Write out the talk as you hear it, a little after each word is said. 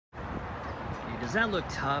Does that look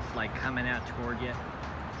tough, like coming out toward you?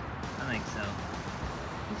 I think so.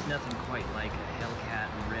 There's nothing quite like a Hellcat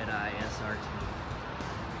RedEye SRT.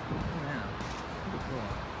 Yeah, pretty cool.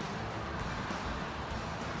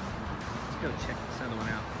 Let's go check this other one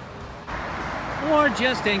out. Or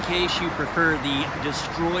just in case you prefer the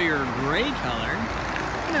Destroyer gray color,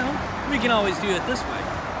 you know, we can always do it this way.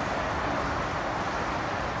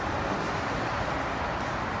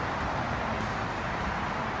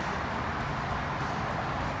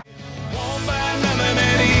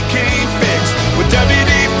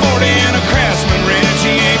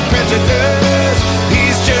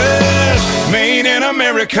 He's just made in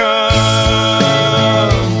America.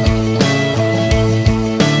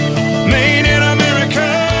 Made in America.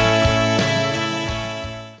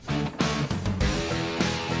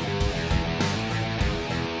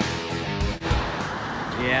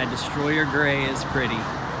 Yeah, Destroyer gray is pretty,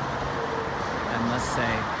 I must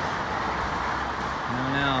say.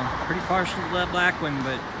 No, pretty partial to that black one,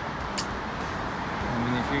 but I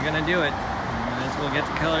mean, if you're gonna do it, you might as well get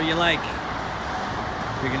the color you like.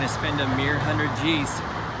 If you're gonna spend a mere 100 G's.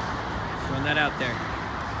 Throwing that out there.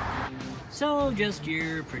 So just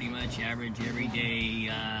your pretty much average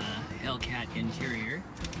everyday Hellcat interior.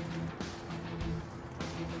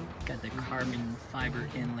 Got the carbon fiber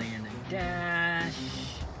inlay in the dash.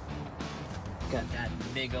 Got that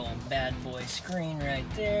big old bad boy screen right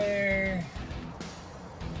there.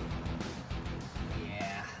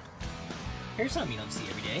 Yeah. Here's something you don't see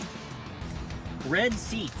every day. Red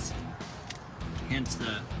seats. Hence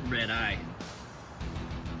the red eye.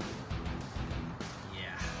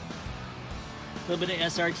 Yeah. A little bit of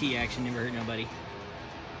SRT action, never hurt nobody.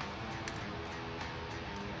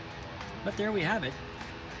 But there we have it.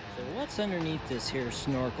 So what's underneath this here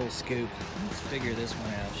snorkel scoop? Let's figure this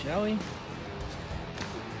one out, shall we?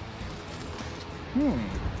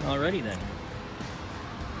 Alrighty then.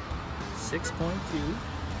 6.2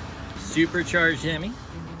 supercharged Hemi,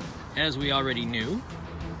 as we already knew.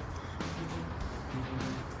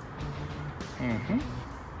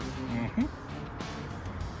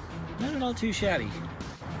 Not at all too shabby.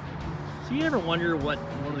 So you ever wonder what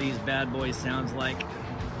one of these bad boys sounds like?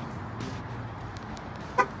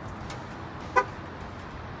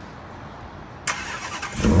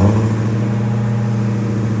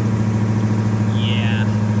 Yeah,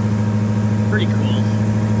 pretty cool.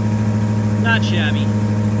 Not shabby.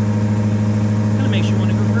 Kind of makes you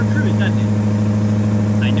want to go for a cruise, doesn't it?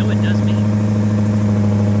 I know it does me.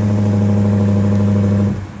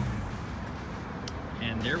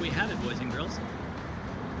 And there we have it, boys and girls.